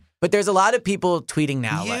much. But there's a lot of people tweeting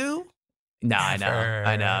now. You? No, I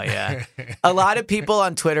know, yeah. A lot of people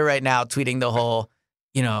on Twitter right now tweeting the whole,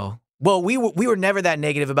 Well, we were never that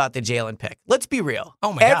negative about the Jalen pick. Let's be real.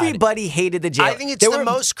 Oh, my God. Everybody hated the Jalen. I think it's the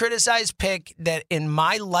most criticized pick that in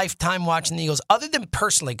my lifetime watching the Eagles, other than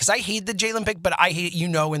personally, because I hate the Jalen pick, but I hate,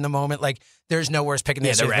 in the moment, like, there's no worse pick in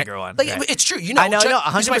the regular one. Like, right. It's true. I know,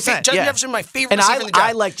 100%. Justin Jefferson, my favorite receiver in the draft.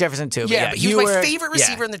 I like Jefferson too. But he was my favorite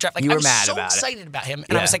receiver in the draft. Like, you I were was mad so about excited about him.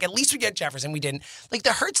 And I was like, at least we get Jefferson. We didn't. Like,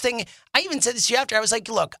 the Hurts thing, I even said this to you after. I was like,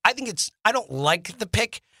 look, I don't like the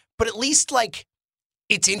pick, but at least, like,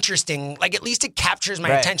 it's interesting. Like, at least it captures my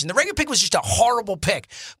attention. The regular pick was just a horrible pick.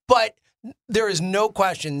 But there is no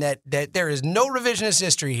question that there is no revisionist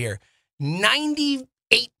history here. 98%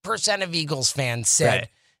 of Eagles fans said,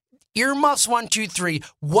 earmuffs 1, 2, 3.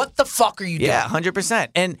 What the fuck are you doing? Yeah, 100%.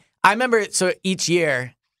 And I remember, so each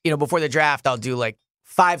year, before the draft, I'll do like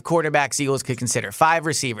 5 quarterbacks Eagles could consider, 5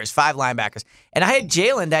 receivers, 5 linebackers. And I had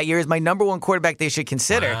Jalen that year as my number 1 quarterback they should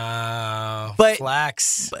consider. Wow, but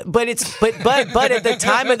flex. But at the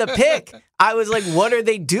time of the pick, I was like, what are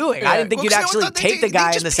they doing? I didn't think you'd actually take the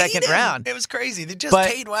guy in the second round. It was crazy. They just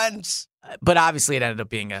paid Wentz. But obviously, it ended up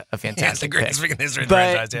being a fantastic the greatest pick in history.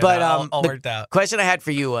 But all worked out. Question I had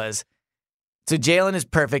for you was, so Jalen is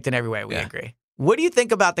perfect in every way. We agree. What do you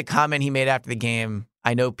think about the comment he made after the game?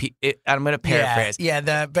 I know I'm going to paraphrase.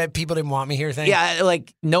 But people didn't want me here thing. Yeah,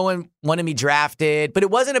 like no one wanted me drafted, but it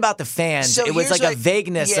wasn't about the fans. So it was like a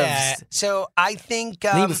vagueness of. So I think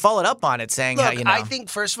he followed up on it, saying, look, I think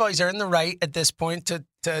first of all he's earned the right at this point to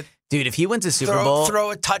dude, if he wins a Super Bowl,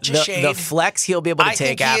 throw a touch of shade. The flex he'll be able to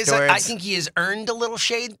take afterwards. I think he has earned a little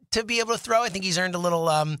shade to be able to throw. I think he's earned a little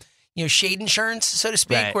shade insurance, so to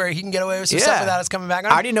speak, where he can get away with some stuff without us coming back on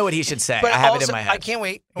him. I already know what he should say. But I have it in my head. I can't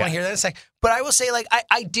wait. I want to hear that in a second. But I will say, like,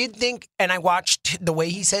 I did think, and I watched the way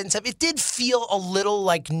he said and stuff, it did feel a little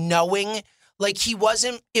like knowing, like he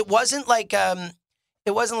wasn't, it wasn't like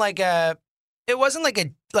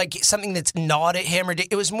something that's gnawed at him, or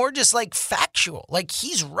it was more just like factual. Like,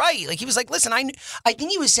 he's right. Like, he was like, listen, I think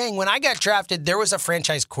he was saying when I got drafted, there was a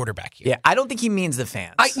franchise quarterback here. Yeah, I don't think he means the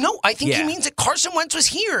fans. I think he means that Carson Wentz was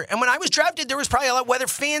here. And when I was drafted, there was probably a lot, whether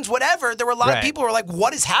fans, whatever, there were a lot of people who were like,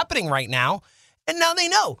 what is happening right now? And now they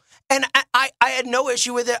know. And I had no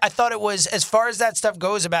issue with it. I thought it was, as far as that stuff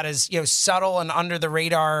goes, about as subtle and under the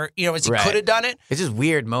radar, as he could have done it. It's just a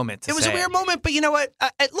weird moment. It was a weird moment, but you know what?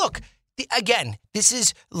 Look. Again, this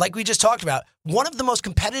is, like we just talked about, one of the most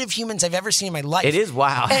competitive humans I've ever seen in my life. It is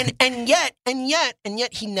wild. And yet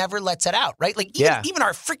he never lets it out, right? Like, even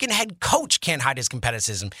our freaking head coach can't hide his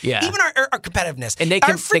competitivism. Yeah. Even our competitiveness. And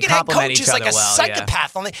our freaking head coach is like a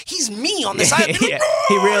psychopath. He's me on the sideline.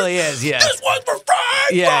 He really is, yeah. This one's for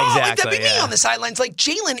Frank! Yeah, exactly. Like, that'd be me on the sidelines. Like,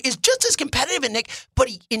 Jalen is just as competitive, and Nick, but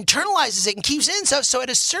he internalizes it and keeps it in stuff. So at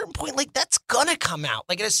a certain point, like, that's gonna come out.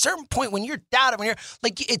 Like, at a certain point, when you're doubted, when you're,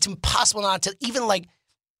 like, it's impossible not to even, like,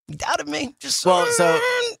 doubted me. Just so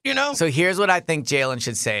here's what I think Jalen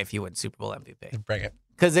should say if he wins Super Bowl MVP. Bring it.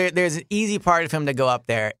 Because there's an easy part of him to go up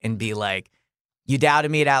there and be like, you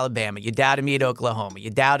doubted me at Alabama, you doubted me at Oklahoma, you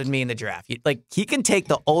doubted me in the draft. He can take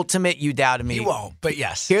the ultimate you doubted me. He won't, but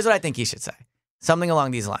yes. Here's what I think he should say. Something along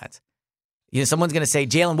these lines. Someone's going to say,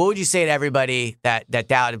 Jalen, what would you say to everybody that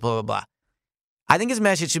doubted, blah, blah, blah. I think his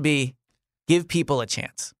message should be, give people a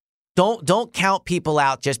chance. Don't count people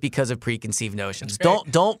out just because of preconceived notions.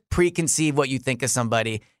 Don't preconceive what you think of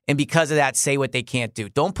somebody, and because of that, say what they can't do.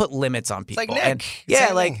 Don't put limits on people. It's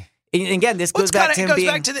like Nick. And again, this goes back to him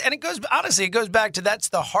being. It goes back to that's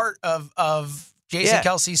the heart of Jason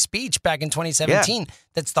Kelsey's speech back in 2017. Yeah.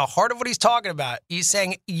 That's the heart of what he's talking about. He's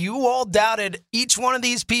saying you all doubted each one of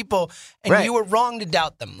these people, and you were wrong to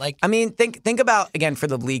doubt them. Like, I mean, think about, again, for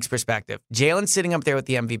the league's perspective, Jalen sitting up there with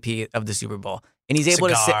the MVP of the Super Bowl, and he's able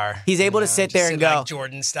to sit there and go, like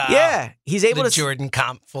Jordan style. Yeah, he's able to. Jordan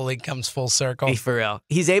comp fully comes full circle. For real,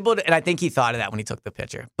 he's able to, and I think he thought of that when he took the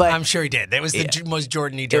picture. But I'm sure he did. That was the most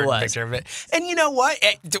Jordan-y picture of it. And you know what?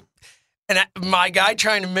 And my guy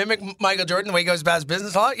trying to mimic Michael Jordan, the way he goes about his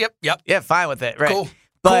business, yep. Yeah, fine with it. Right. Cool.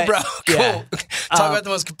 But, cool, bro. Cool. Yeah. Talk about the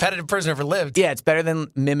most competitive person who ever lived. Yeah, it's better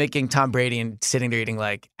than mimicking Tom Brady and sitting there eating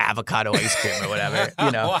like avocado ice cream or whatever,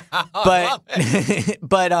 Wow,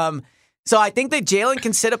 But so I think that Jalen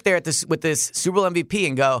can sit up there with this Super Bowl MVP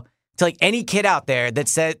and go to like any kid out there that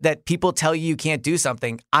said that people tell you can't do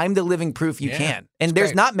something. I'm the living proof you can. And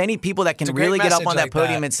there's not many people that can really get up on that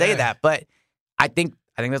podium and say that. But I think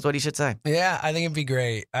that's what he should say. Yeah, I think it'd be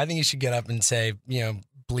great. I think he should get up and say,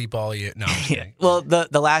 bleep all you. No, I'm kidding. Well,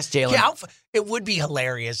 the last Jalen. Yeah, it would be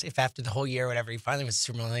hilarious if after the whole year or whatever, he finally was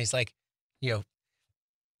Super Bowl and he's like,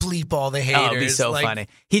 bleep all the haters. Oh, it'd be so funny.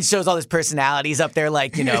 He shows all his personalities up there,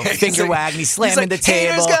 like, finger wagging, he's slamming the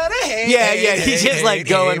table. Haters gotta hate. Yeah, he's just like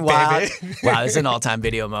going wild. Baby. Wow, this is an all-time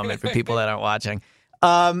video moment for people that aren't watching.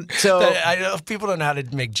 I know people don't know how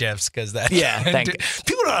to make GIFs because that. Yeah, thank you.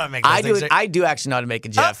 People don't know how to make. Those I do actually know how to make a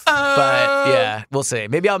GIF, but yeah, we'll see.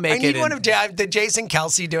 Maybe I'll make it. I need one of the Jason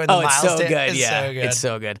Kelsey doing the miles. It's so good. It's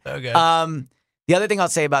so good. So good. The other thing I'll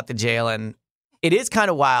say about the Jalen, it is kind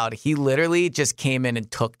of wild. He literally just came in and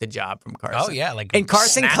took the job from Carson. Oh yeah, and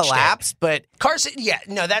Carson collapsed, but Carson. Yeah,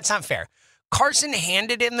 no, that's not fair. Carson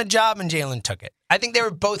handed him the job and Jalen took it. I think they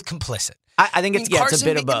were both complicit. I think it's a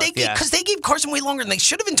bit of both. Because they gave Carson way longer than they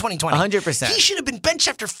should have in 2020. 100%. He should have been benched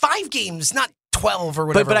after 5 games, not 12 or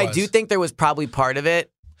whatever. But I do think there was probably part of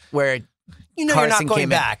it where you're Carson not going came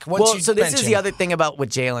back. So this is the other thing about what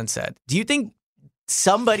Jalen said. Do you think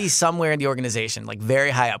somebody somewhere in the organization, like very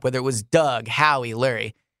high up, whether it was Doug, Howie,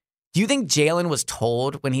 Lurie, do you think Jalen was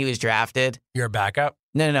told when he was drafted, you're a backup?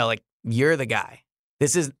 No, like you're the guy.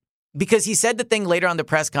 This is because he said the thing later on the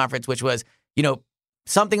press conference, which was,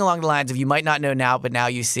 something along the lines of you might not know now, but now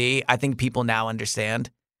you see. I think people now understand.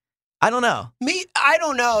 I don't know. I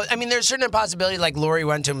don't know. I mean, there's certain possibility like Lurie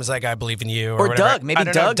went to him and was like, I believe in you. Or whatever. Doug. Maybe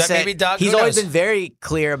Doug said. Maybe Doug. He's always been very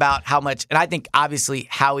clear about how much, and I think obviously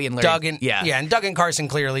Howie and Lurie. And Doug and Carson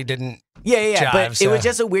clearly didn't. Yeah. Jive, but so. It was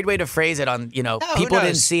just a weird way to phrase it on, people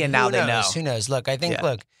didn't see and now they know. Who knows? Look, I think,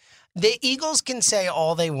 the Eagles can say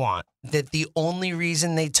all they want that the only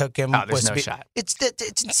reason they took him was no shot. It's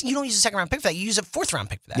you don't use a 2nd-round pick for that. You use a 4th-round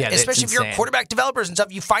pick for that. Yeah, especially if you're quarterback developers and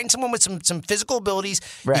stuff. You find someone with some physical abilities.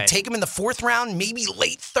 Right. You take him in the 4th round, maybe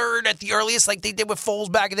late 3rd at the earliest, like they did with Foles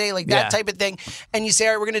back in the day, like that type of thing. And you say,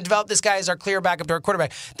 all right, we're going to develop this guy as our clear backup to our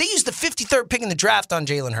quarterback. They used the 53rd pick in the draft on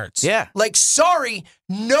Jalen Hurts. Yeah. Like, sorry,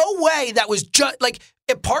 no way that was just like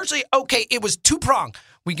it partially okay. It was 2-pronged.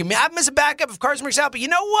 We can have him as a backup if Carson works out, but you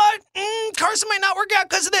know what? Carson might not work out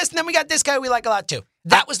because of this. And then we got this guy we like a lot too.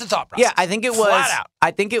 That was the thought process. Yeah, I think it was. Flat out.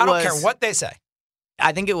 I don't care what they say.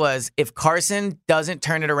 I think it was if Carson doesn't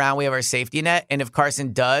turn it around, we have our safety net. And if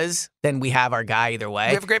Carson does, then we have our guy either way.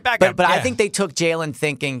 We have a great backup. But I think they took Jalen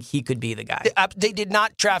thinking he could be the guy. They did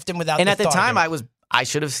not draft him without and the at the time, I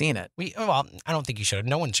should have seen it. I don't think you should have.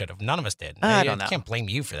 No one should have. None of us did. I don't know. I can't blame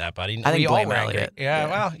you for that, buddy. I think we all blame Elliott. Yeah,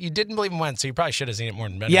 well, you didn't believe him once, so you probably should have seen it more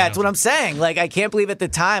than Ben. Yeah, it's what I'm saying. Like, I can't believe at the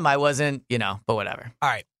time I wasn't, but whatever. All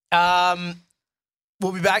right.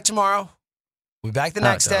 We'll be back tomorrow. We'll be back the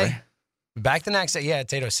next day. We'll be back the next day. Yeah,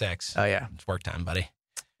 it's 8:06. Oh, yeah. It's work time, buddy.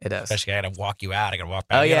 It is. Especially, I got to walk you out. I got to walk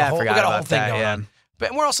back. Oh, yeah, I forgot we got a whole about thing that, going yeah. on.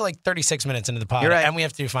 But we're also like 36 minutes into the pod, You're right. and we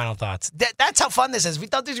have to do final thoughts. That's how fun this is. We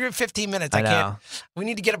thought these were 15 minutes. I can't. We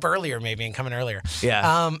need to get up earlier, maybe, and come in earlier.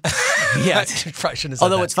 Yeah. Yeah. Probably shouldn't have said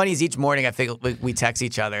Although that. what's funny is each morning I think we text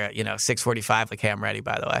each other at 6:45 like, hey, I'm ready.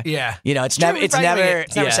 By the way. Yeah. It's never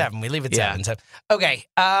 7. We leave it 7. So okay.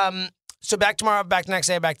 So back tomorrow. Back the next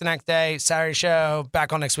day. Back the next day. Saturday show.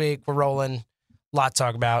 Back on next week. We're rolling. Lot to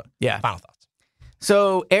talk about. Yeah. Final thoughts.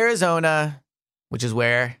 So Arizona, which is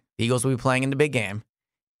where the Eagles will be playing in the big game,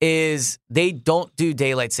 is they don't do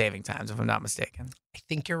daylight saving times, if I'm not mistaken. I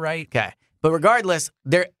think you're right. Okay. But regardless,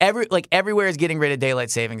 they're everywhere is getting rid of daylight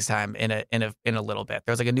savings time in a little bit.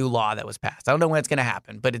 There's like a new law that was passed. I don't know when it's going to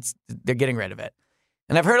happen, but they're getting rid of it.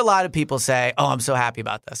 And I've heard a lot of people say, "Oh, I'm so happy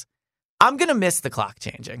about this." I'm going to miss the clock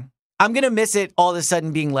changing. I'm going to miss it all of a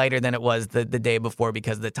sudden being lighter than it was the day before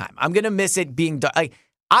because of the time. I'm going to miss it being dark.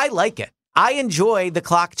 I like it. I enjoy the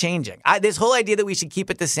clock changing. This whole idea that we should keep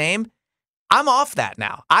it the same, I'm off that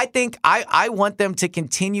now. I think I want them to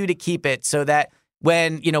continue to keep it so that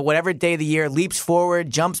when, whatever day of the year leaps forward,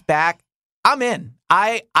 jumps back, I'm in.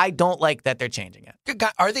 I don't like that they're changing it.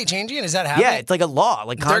 Are they changing it? Is that happening? Yeah, it's like a law.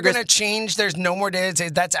 Like They're going to change. There's no more days.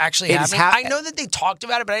 That's actually happening. I know that they talked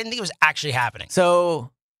about it, but I didn't think it was actually happening.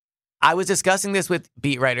 So I was discussing this with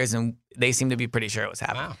beat writers, and they seem to be pretty sure it was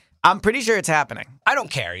happening. Wow. I'm pretty sure it's happening. I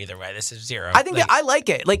don't care either way. This is 0. I think that I like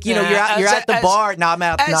it. Like, you're at the bar. No, I'm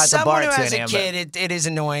not at the bar. As someone who has a kid, it is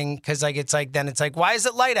annoying because then it's like, why is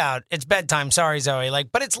it light out? It's bedtime. Sorry, Zoe.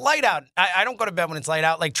 But it's light out. I don't go to bed when it's light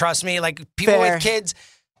out. Like, trust me. Like, people with kids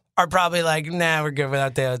are probably like, nah, we're good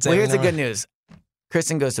without that. Well, here's the good news.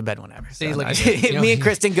 Kristen goes to bed whenever. So See, me and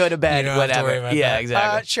Kristen go to bed whenever. Yeah, that.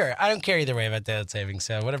 exactly. Sure. I don't care either way about daylight savings.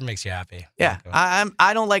 So whatever makes you happy. Yeah,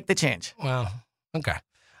 I don't like the change. Well, okay.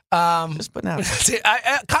 Just putting out.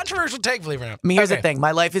 Controversial take, believe it or not. I mean, here's the thing.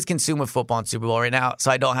 My life is consumed with football and Super Bowl right now,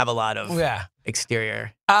 so I don't have a lot of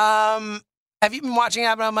exterior. Have you been watching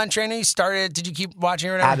Abbott Elementary? Did you keep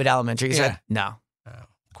watching it? Abbott Elementary, you said? No.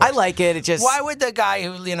 I like it. It just. Why would the guy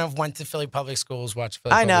who went to Philly public schools watch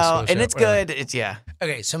Philly public schools? I know, and it's good. It's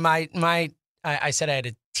Okay, so I said I had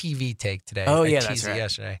a TV take today. Oh yeah, that's right.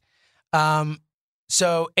 Yesterday.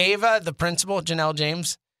 So Ava, the principal, Janelle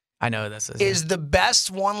James. I know this is the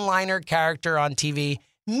best one-liner character on TV,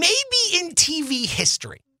 maybe in TV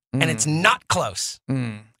history. and it's not close.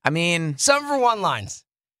 I mean, some for one lines.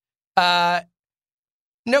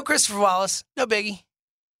 No Christopher Wallace, no Biggie.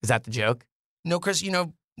 Is that the joke? No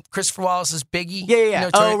Christopher Wallace is Biggie. Yeah.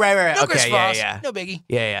 No right. No Okay, Christopher Wallace, yeah. no Biggie.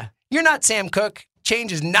 Yeah. You're not Sam Cooke.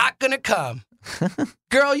 Change is not going to come.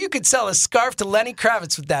 Girl, you could sell a scarf to Lenny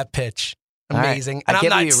Kravitz with that pitch. Amazing. Right. And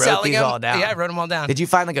I'm not selling them all down. Yeah, I wrote them all down. Did you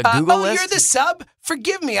find like a Google list? You're the sub?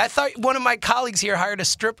 Forgive me. I thought one of my colleagues here hired a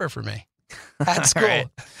stripper for me at school. Right.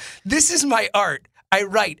 This is my art. I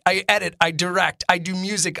write, I edit, I direct, I do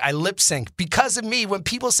music, I lip sync. Because of me, when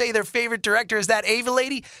people say their favorite director is that Ava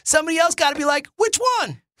lady, somebody else got to be like, which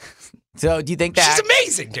one? So do you think that she's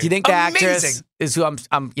amazing? Dude. Do you think the actress is who I'm?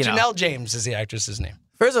 Janelle James is the actress's name.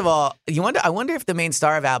 First of all, I wonder if the main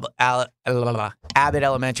star of Abbott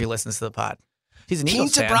Elementary listens to the pod. She's an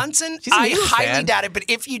Eagles fan. Quinta Brunson? She's an I Eagles highly fan. doubt it, but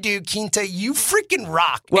if you do, Quinta, you freaking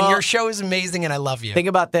rock. Well, and your show is amazing, and I love you. Think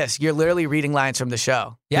about this. You're literally reading lines from the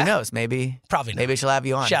show. Yeah. Who knows? Maybe she'll have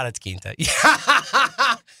you on. Shout out to Quinta.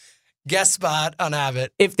 Guest spot on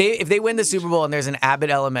Abbott. If they win the Super Bowl and there's an Abbott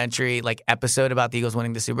Elementary episode about the Eagles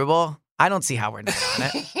winning the Super Bowl, I don't see how we're not on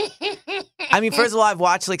it. I mean, first of all, I've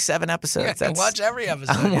watched 7 episodes. Watch every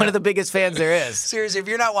episode. I'm one of the biggest fans there is. Seriously, if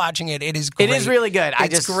you're not watching it, it is great. It is really good.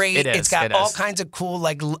 It's great. It's got all kinds of cool,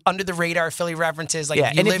 under the radar Philly references.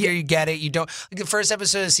 If you live here, you get it. You don't. The first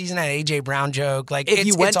episode of the season had an AJ Brown joke. If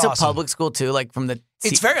you went to awesome. public school too, from the.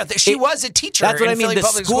 It's very. She was a teacher. That's what I mean. Philly the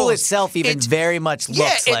public school schools. Itself very much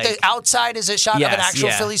looks like. The outside is a shot of an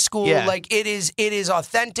actual Philly school. Yeah. It is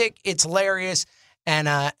authentic. It's hilarious, and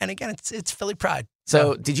again, it's Philly pride.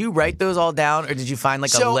 So, did you write those all down, or did you find a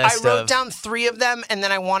list of... So, I wrote down 3 of them, and then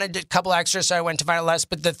I wanted a couple extras, so I went to find a list.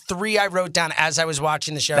 But the 3 I wrote down as I was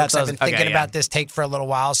watching the show, because I've been thinking about this take for a little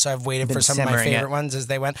while, so I've waited for some of my favorite ones as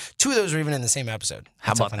they went. 2 of those were even in the same episode.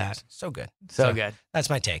 How about that? So good. So good. That's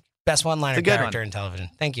my take. Best one-liner character in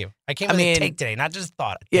television. Thank you. I came with a take today, not just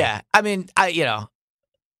thought. Yeah. I mean,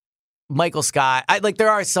 Michael Scott. there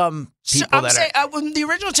are some people the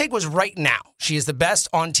original take was right now. She is the best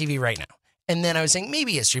on TV right now. And then I was saying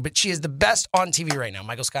maybe history, but she is the best on TV right now.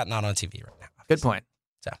 Michael Scott not on TV right now. Good point.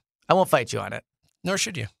 So I won't fight you on it. Nor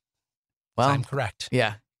should you. Well, I'm correct.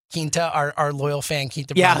 Yeah. Quinta, our loyal fan,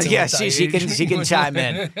 Quinta. Yeah, Bronson she can chime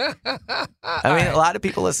in. I mean, a lot of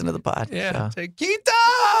people listen to the pod. Yeah. So.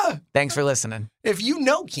 Quinta! Thanks for listening. If you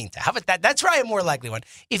know Quinta, how about that? That's probably a more likely one.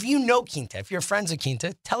 If you know Quinta, if you're friends with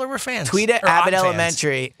Quinta, tell her we're fans. Tweet at Abbott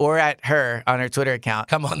Elementary or at her on her Twitter account.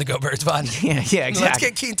 Come on the Go Birds pod. Yeah, exactly. Let's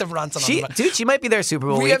get Quinta Bronson on the pod. Dude, she might be there Super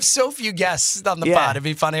Bowl week. We have so few guests on the pod. It'd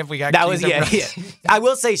be funny if we got Quinta Bronson. Yeah. I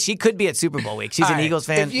will say she could be at Super Bowl week. She's an Eagles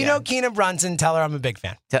fan. If you know Quinta Bronson, tell her I'm a big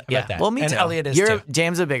fan. That? Well, me too. And Elliot is too.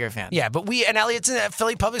 James a bigger fan. Yeah, but Elliot's a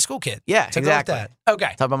Philly public school kid. Yeah, so exactly.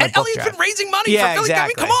 Okay. Talk about my and book Elliot's draft. been raising money for Philly. Exactly. I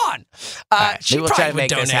mean, come on. She maybe we'll try to make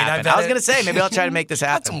this happen. I was going to say, maybe I'll try to make this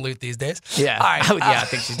happen. Got some loot these days. Yeah. All right. I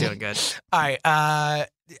think she's doing good. All right.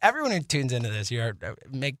 Everyone who tunes into this, you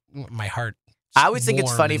make my heart I always think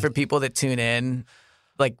it's funny for people that tune in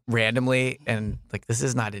randomly and this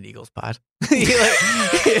is not an Eagles pod. We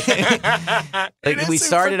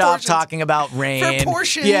started off talking about rain.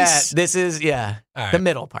 Proportions. Yeah, this is the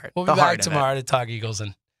middle part. We'll the be heart back tomorrow to talk Eagles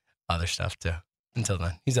and other stuff too. Until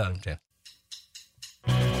then, he's Adam James.